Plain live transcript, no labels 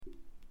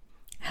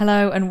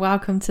Hello and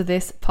welcome to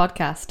this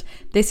podcast.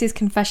 This is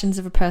Confessions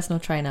of a Personal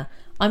Trainer.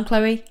 I'm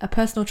Chloe, a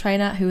personal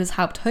trainer who has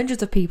helped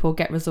hundreds of people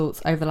get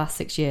results over the last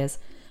 6 years.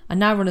 I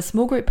now run a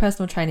small group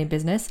personal training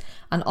business,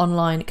 an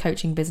online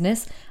coaching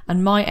business,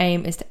 and my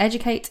aim is to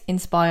educate,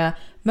 inspire,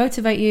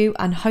 motivate you,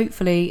 and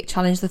hopefully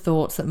challenge the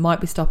thoughts that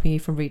might be stopping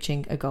you from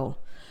reaching a goal.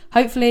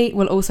 Hopefully,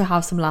 we'll also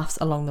have some laughs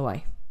along the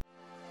way.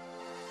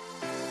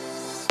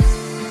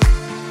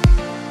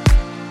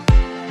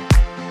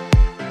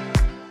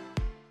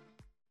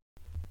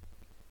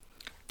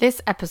 This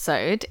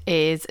episode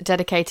is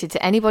dedicated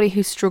to anybody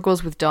who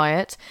struggles with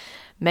diet.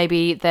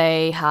 Maybe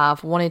they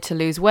have wanted to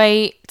lose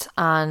weight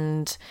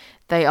and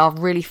they are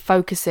really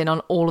focusing on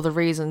all of the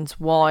reasons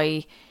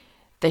why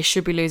they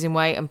should be losing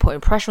weight and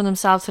putting pressure on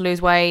themselves to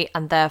lose weight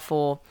and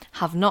therefore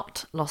have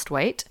not lost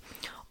weight.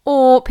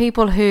 Or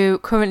people who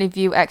currently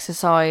view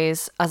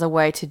exercise as a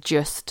way to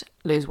just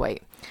lose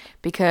weight.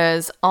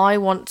 Because I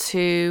want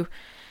to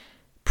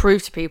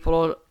prove to people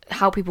or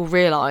help people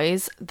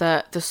realise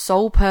that the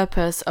sole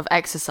purpose of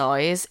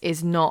exercise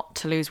is not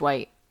to lose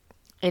weight.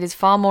 It is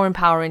far more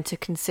empowering to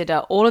consider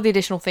all of the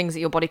additional things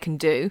that your body can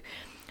do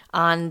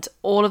and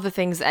all of the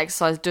things that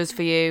exercise does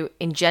for you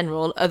in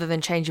general, other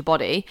than change your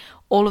body,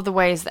 all of the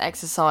ways that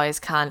exercise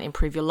can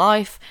improve your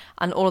life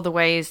and all of the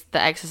ways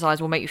that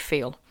exercise will make you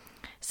feel.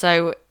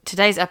 So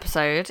today's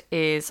episode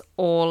is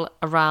all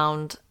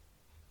around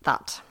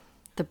that.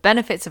 The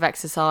benefits of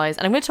exercise,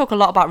 and I'm going to talk a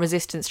lot about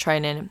resistance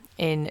training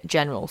in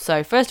general.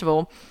 So first of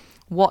all,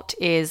 what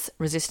is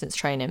resistance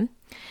training?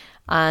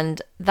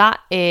 And that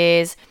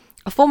is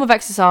a form of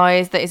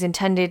exercise that is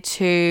intended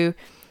to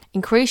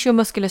increase your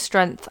muscular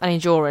strength and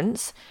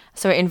endurance.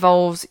 So it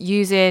involves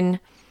using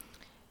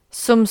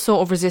some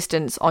sort of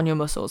resistance on your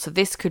muscles. So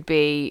this could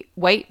be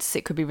weights,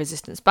 it could be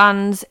resistance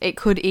bands, it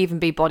could even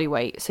be body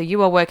weight. So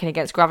you are working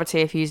against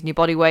gravity if you're using your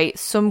body weight,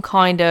 some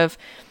kind of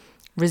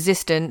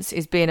resistance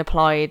is being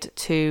applied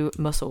to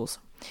muscles,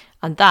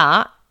 and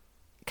that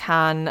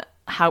can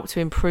help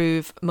to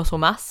improve muscle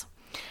mass,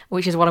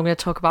 which is what I'm going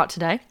to talk about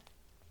today.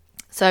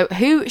 So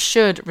who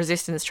should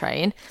resistance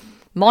train?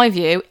 My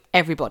view,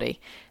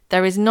 everybody.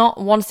 There is not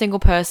one single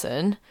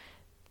person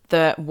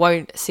that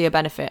won't see a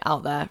benefit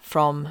out there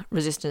from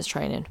resistance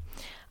training,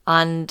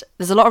 and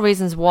there's a lot of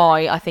reasons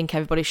why I think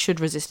everybody should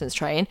resistance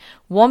train.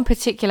 One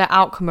particular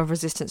outcome of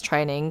resistance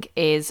training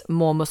is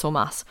more muscle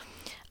mass,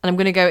 and I'm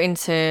going to go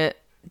into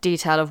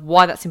detail of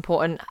why that's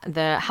important,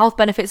 the health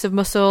benefits of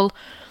muscle,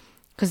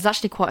 because there's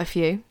actually quite a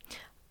few.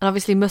 And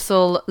obviously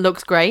muscle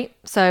looks great,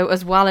 so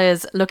as well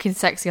as looking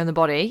sexy on the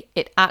body,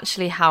 it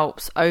actually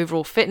helps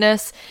overall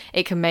fitness.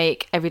 It can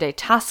make everyday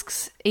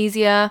tasks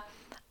easier,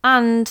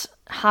 and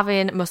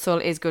having muscle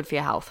is good for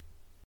your health.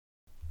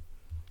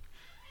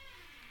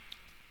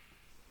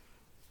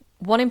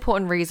 One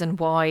important reason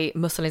why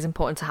muscle is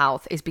important to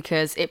health is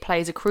because it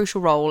plays a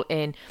crucial role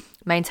in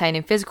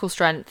maintaining physical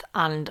strength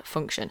and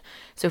function.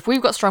 So if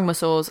we've got strong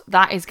muscles,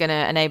 that is going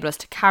to enable us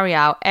to carry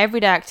out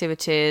everyday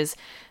activities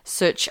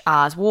such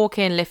as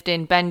walking,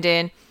 lifting,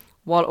 bending,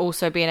 while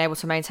also being able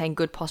to maintain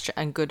good posture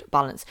and good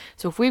balance.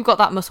 So if we've got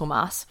that muscle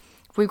mass,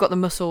 if we've got the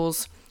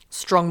muscles,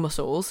 strong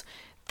muscles,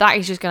 that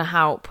is just going to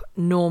help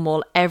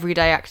normal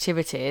everyday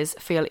activities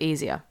feel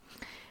easier.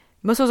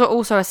 Muscles are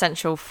also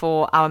essential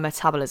for our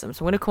metabolism.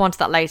 So I'm going to come on to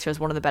that later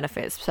as one of the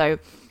benefits. So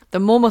the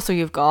more muscle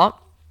you've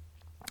got,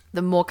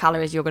 the more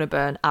calories you're going to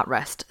burn at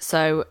rest.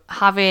 So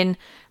having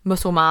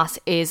muscle mass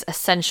is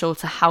essential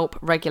to help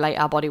regulate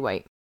our body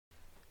weight.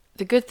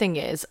 The good thing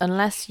is,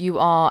 unless you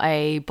are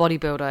a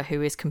bodybuilder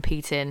who is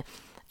competing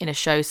in a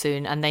show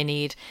soon and they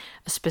need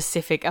a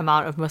specific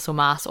amount of muscle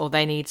mass or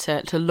they need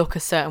to look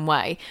a certain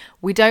way,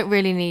 we don't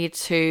really need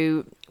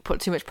to put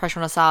too much pressure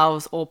on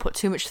ourselves or put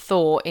too much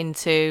thought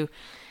into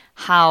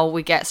how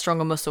we get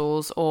stronger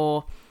muscles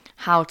or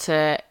how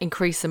to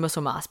increase the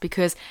muscle mass,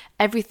 because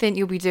everything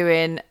you'll be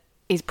doing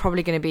is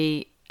probably going to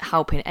be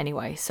helping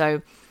anyway.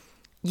 So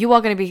you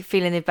are going to be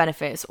feeling the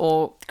benefits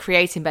or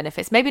creating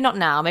benefits. Maybe not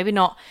now, maybe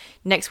not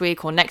next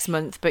week or next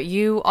month, but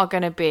you are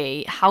going to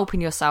be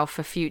helping yourself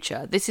for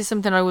future. This is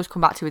something I always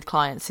come back to with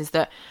clients, is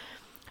that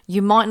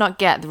you might not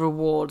get the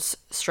rewards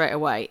straight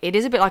away. It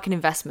is a bit like an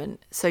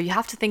investment. So you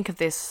have to think of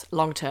this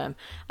long term.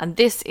 And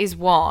this is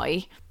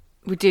why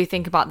we do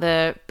think about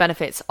the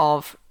benefits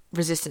of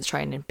resistance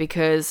training,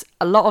 because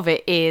a lot of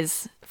it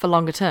is for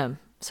longer term.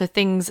 So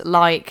things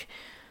like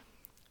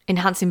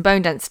enhancing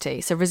bone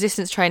density. So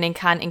resistance training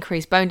can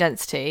increase bone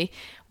density,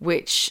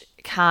 which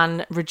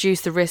can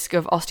reduce the risk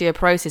of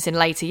osteoporosis in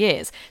later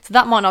years. So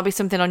that might not be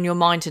something on your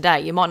mind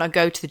today. You might not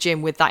go to the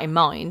gym with that in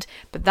mind,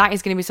 but that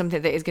is going to be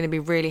something that is going to be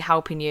really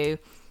helping you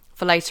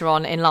for later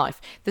on in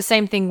life. The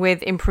same thing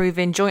with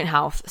improving joint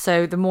health.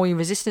 So the more you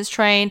resistance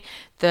train,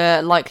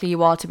 the likely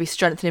you are to be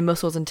strengthening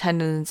muscles and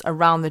tendons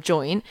around the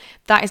joint.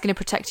 That is going to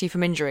protect you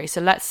from injury. So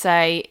let's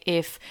say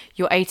if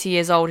you're 80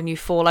 years old and you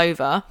fall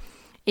over,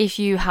 if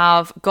you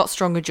have got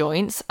stronger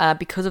joints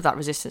because of that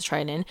resistance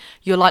training,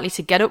 you're likely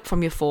to get up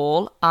from your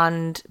fall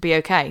and be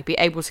okay, be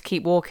able to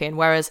keep walking.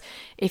 Whereas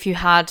if you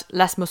had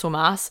less muscle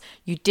mass,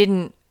 you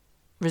didn't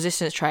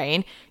resistance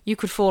train, you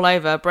could fall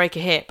over, break a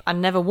hip,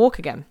 and never walk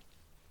again.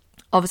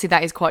 Obviously,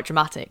 that is quite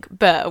dramatic.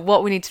 But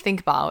what we need to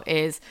think about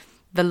is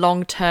the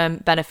long-term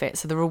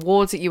benefits, so the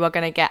rewards that you are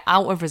going to get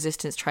out of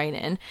resistance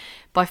training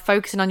by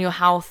focusing on your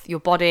health,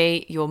 your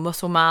body, your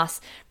muscle mass.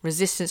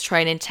 Resistance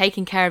training,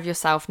 taking care of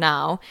yourself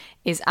now,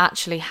 is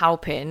actually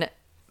helping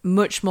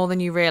much more than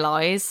you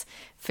realise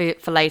for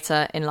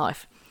later in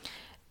life.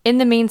 In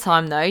the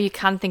meantime, though, you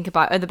can think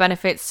about other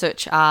benefits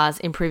such as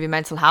improving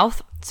mental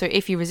health. So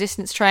if you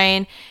resistance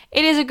train,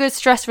 it is a good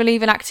stress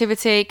relieving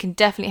activity. It can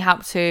definitely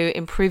help to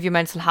improve your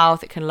mental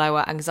health. It can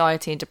lower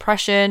anxiety and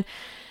depression.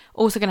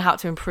 Also going to help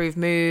to improve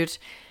mood.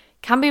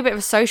 Can be a bit of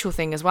a social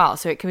thing as well.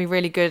 So it can be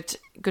really good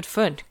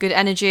fun, good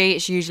energy.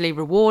 It's usually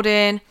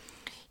rewarding.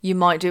 You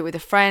might do it with a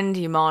friend.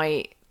 You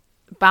might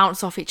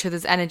bounce off each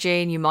other's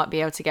energy and you might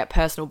be able to get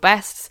personal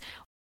bests.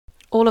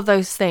 All of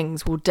those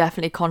things will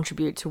definitely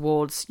contribute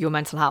towards your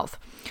mental health.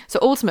 So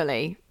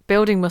ultimately,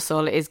 building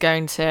muscle is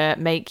going to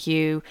make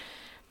you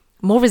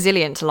more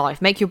resilient to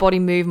life, make your body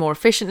move more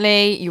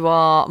efficiently. You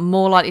are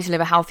more likely to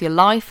live a healthier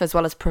life, as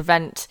well as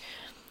prevent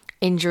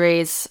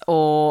injuries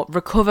or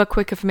recover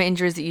quicker from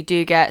injuries that you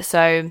do get.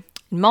 So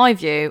in my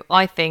view,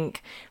 I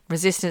think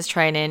resistance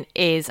training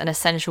is an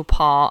essential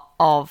part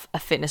of a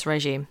fitness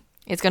regime.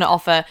 It's going to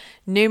offer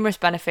numerous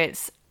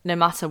benefits no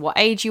matter what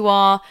age you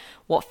are,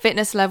 what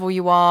fitness level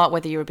you are,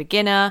 whether you're a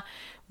beginner,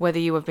 whether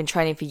you have been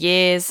training for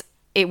years.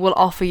 It will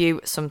offer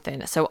you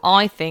something. So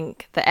I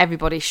think that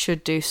everybody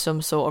should do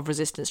some sort of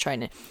resistance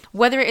training.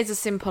 Whether it is as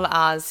simple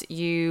as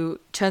you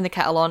turn the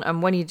kettle on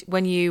and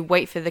when you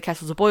wait for the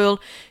kettle to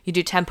boil, you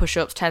do 10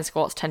 push-ups, 10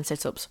 squats, 10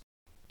 sit-ups.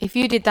 If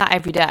you did that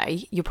every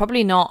day, you're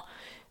probably not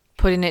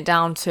putting it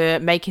down to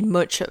making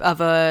much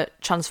of a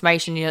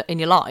transformation in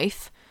your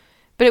life,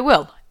 but it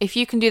will. If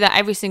you can do that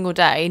every single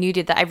day and you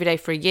did that every day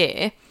for a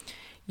year,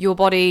 your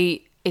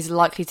body is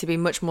likely to be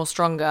much more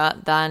stronger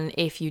than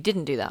if you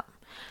didn't do that.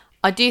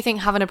 I do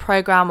think having a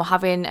program or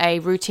having a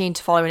routine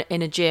to follow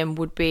in a gym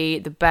would be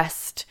the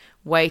best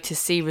way to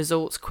see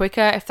results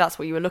quicker if that's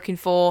what you were looking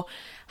for.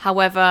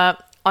 However,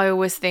 I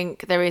always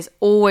think there is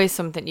always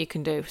something you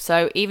can do.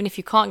 So even if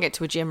you can't get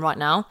to a gym right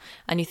now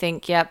and you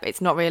think, yep,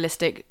 it's not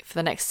realistic for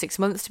the next 6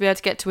 months to be able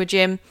to get to a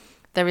gym,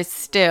 there is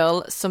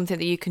still something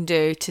that you can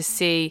do to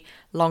see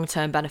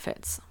long-term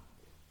benefits.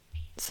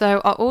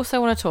 So I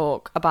also want to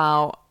talk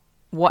about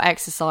what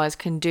exercise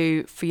can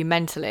do for you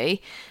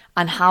mentally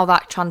and how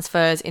that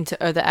transfers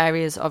into other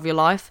areas of your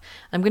life.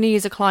 I'm going to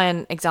use a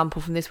client example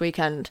from this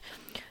weekend.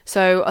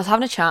 So I was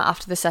having a chat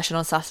after the session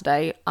on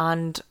Saturday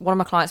and one of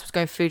my clients was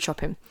going food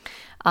shopping.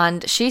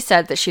 And she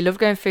said that she loved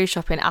going food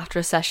shopping after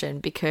a session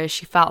because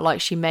she felt like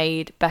she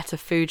made better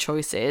food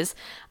choices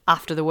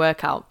after the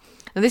workout.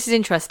 Now this is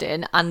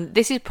interesting, and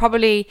this is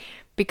probably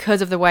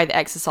because of the way that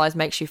exercise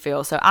makes you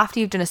feel. So after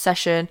you've done a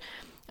session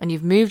and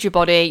you've moved your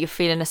body, you're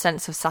feeling a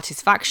sense of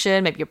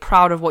satisfaction, maybe you're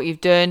proud of what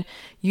you've done,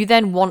 you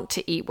then want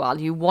to eat well,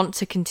 you want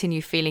to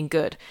continue feeling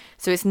good.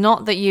 So it's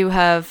not that you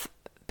have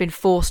been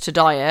forced to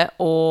diet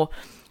or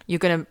you're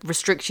going to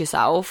restrict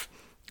yourself,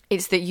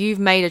 it's that you've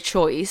made a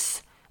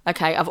choice.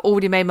 Okay, I've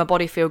already made my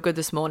body feel good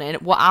this morning,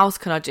 what else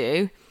can I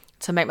do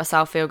to make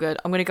myself feel good?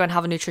 I'm going to go and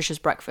have a nutritious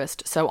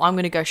breakfast. So I'm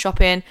going to go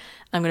shopping,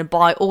 I'm going to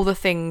buy all the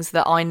things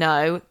that I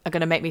know are going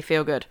to make me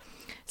feel good.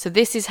 So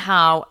this is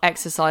how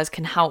exercise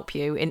can help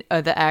you in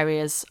other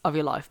areas of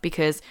your life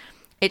because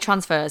it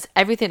transfers,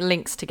 everything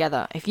links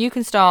together. If you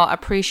can start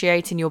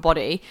appreciating your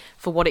body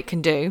for what it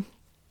can do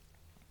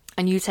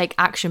and you take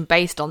action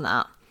based on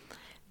that,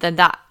 then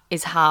that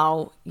is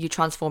how you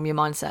transform your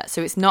mindset.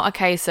 So it's not a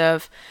case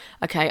of,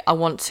 okay, I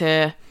want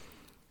to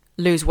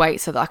lose weight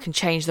so that I can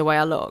change the way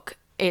I look.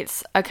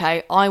 It's,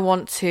 okay, I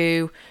want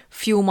to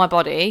fuel my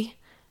body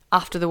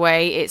after the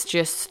way it's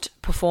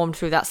just performed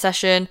through that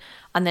session.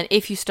 And then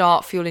if you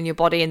start fueling your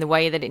body in the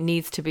way that it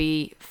needs to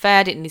be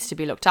fed, it needs to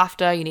be looked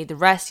after, you need the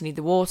rest, you need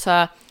the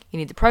water, you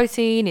need the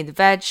protein, you need the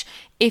veg.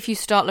 If you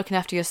start looking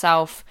after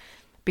yourself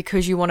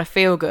because you want to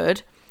feel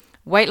good,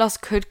 weight loss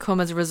could come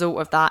as a result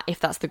of that if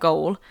that's the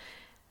goal,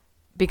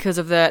 because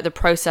of the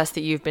process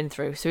that you've been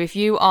through. So if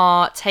you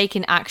are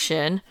taking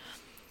action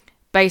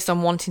based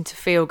on wanting to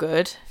feel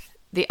good,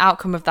 the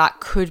outcome of that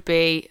could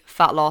be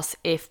fat loss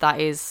if that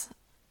is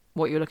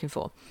what you're looking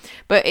for.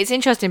 But it's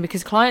interesting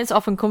because clients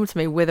often come to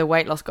me with a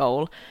weight loss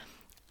goal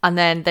and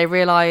then they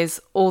realize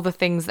all the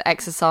things that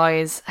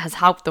exercise has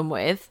helped them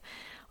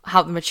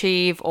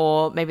achieve,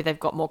 or maybe they've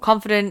got more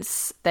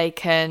confidence, they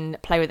can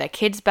play with their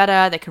kids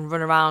better, they can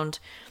run around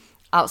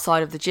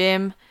outside of the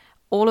gym,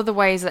 all of the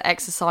ways that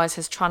exercise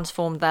has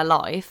transformed their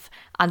life,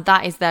 and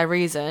that is their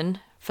reason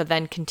for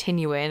then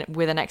continuing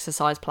with an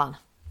exercise plan.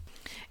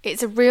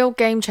 It's a real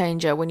game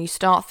changer when you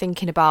start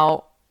thinking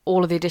about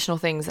all of the additional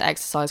things that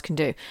exercise can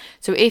do.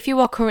 So if you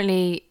are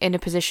currently in a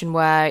position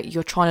where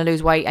you're trying to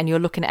lose weight and you're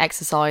looking at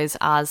exercise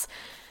as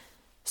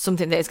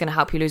something that is going to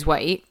help you lose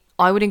weight,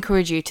 I would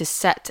encourage you to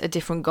set a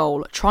different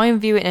goal. Try and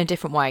view it in a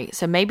different way.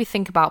 So maybe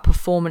think about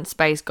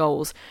performance-based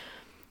goals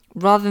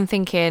rather than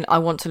thinking, I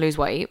want to lose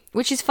weight,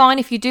 which is fine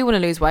if you do want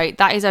to lose weight.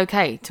 That is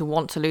okay to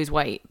want to lose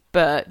weight.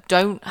 but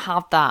don't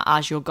have that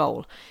as your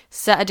goal.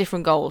 Set a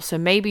different goal. So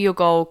maybe your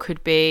goal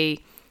could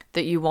be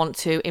that you want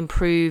to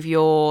improve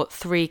your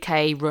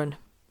 3K run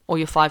or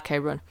your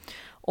 5K run.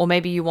 Or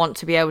maybe you want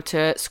to be able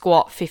to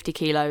squat 50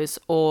 kilos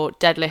or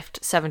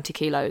deadlift 70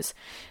 kilos.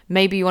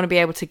 Maybe you want to be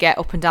able to get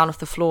up and down off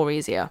the floor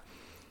easier.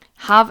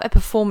 Have a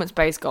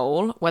performance-based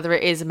goal, whether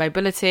it is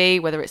mobility,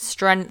 whether it's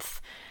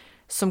strength,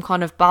 some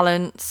kind of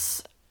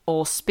balance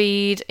or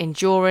speed,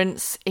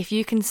 endurance. If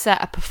you can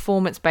set a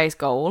performance-based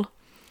goal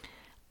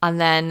and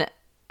then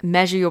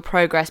measure your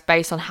progress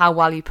based on how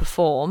well you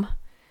perform,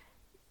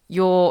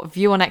 your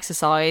view on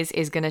exercise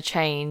is going to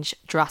change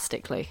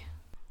drastically.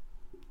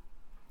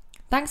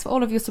 Thanks for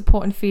all of your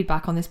support and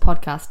feedback on this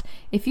podcast.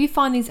 If you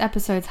find these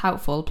episodes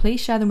helpful,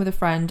 please share them with a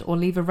friend or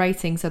leave a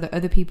rating so that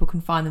other people can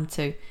find them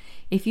too.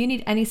 If you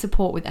need any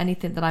support with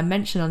anything that I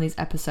mention on these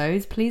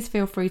episodes, please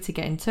feel free to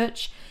get in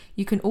touch.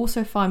 You can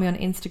also find me on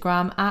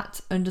Instagram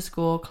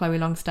 @_Chloe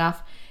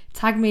Longstaff.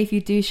 Tag me if you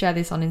do share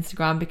this on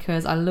Instagram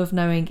because I love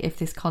knowing if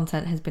this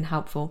content has been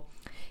helpful.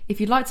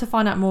 If you'd like to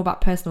find out more about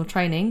personal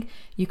training,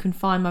 you can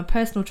find my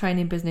personal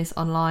training business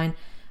online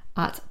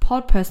at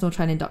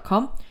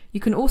podpersonaltraining.com. You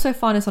can also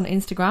find us on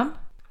Instagram.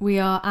 We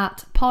are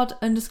at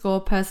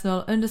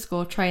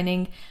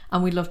pod_personal_training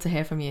and we'd love to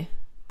hear from you.